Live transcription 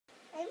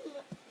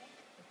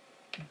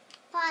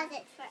pause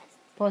it first.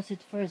 Pause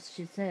it first,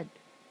 she said.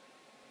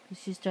 'Cause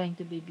she's trying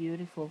to be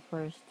beautiful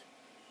first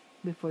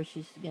before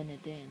she's gonna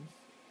dance.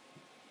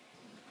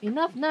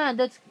 Enough na.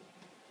 That's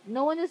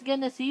no one is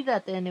gonna see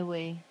that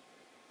anyway.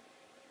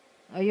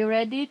 Are you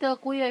ready? Tell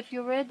Kuya if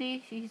you're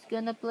ready. She's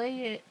gonna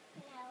play it.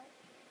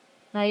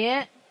 No. Not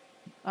yet?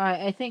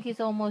 Alright, I think she's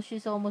almost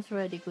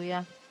ready,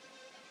 Kuya.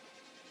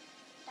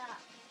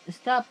 Stop.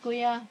 Stop,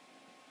 Kuya.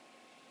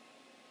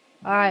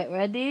 Alright,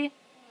 ready?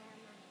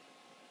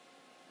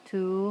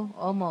 2,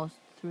 almost.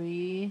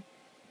 3,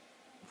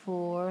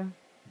 4.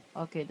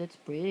 Okay, that's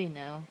pretty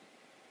now.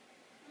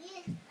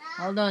 Yes,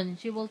 Hold on,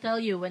 she will tell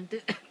you when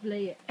to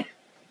play it.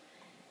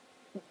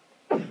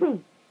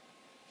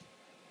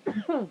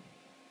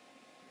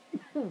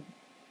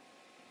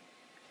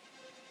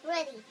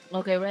 ready.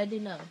 Okay, ready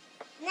now.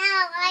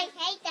 Now I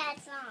hate that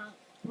song.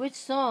 Which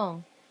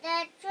song?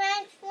 The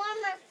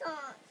Transformer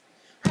song.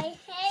 I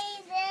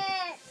hate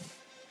it.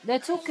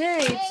 That's okay.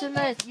 It's a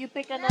nice. You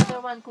pick another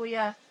one,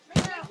 Kuya.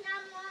 But there's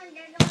not more.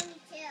 There's only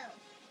two.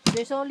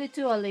 There's only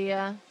 2,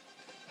 Aliyah. I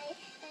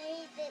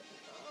hate it,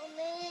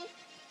 Mommy.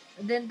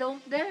 Then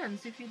don't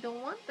dance if you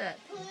don't want that.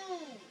 Boom.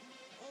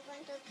 I'm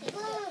going to kick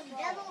boom.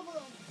 Double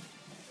boom.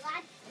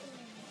 What?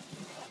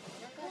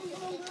 Boom, boom,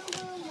 boom,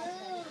 boom,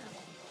 boom.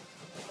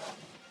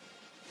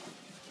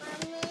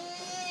 Mommy,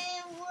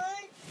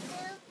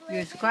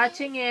 You're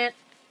scratching it.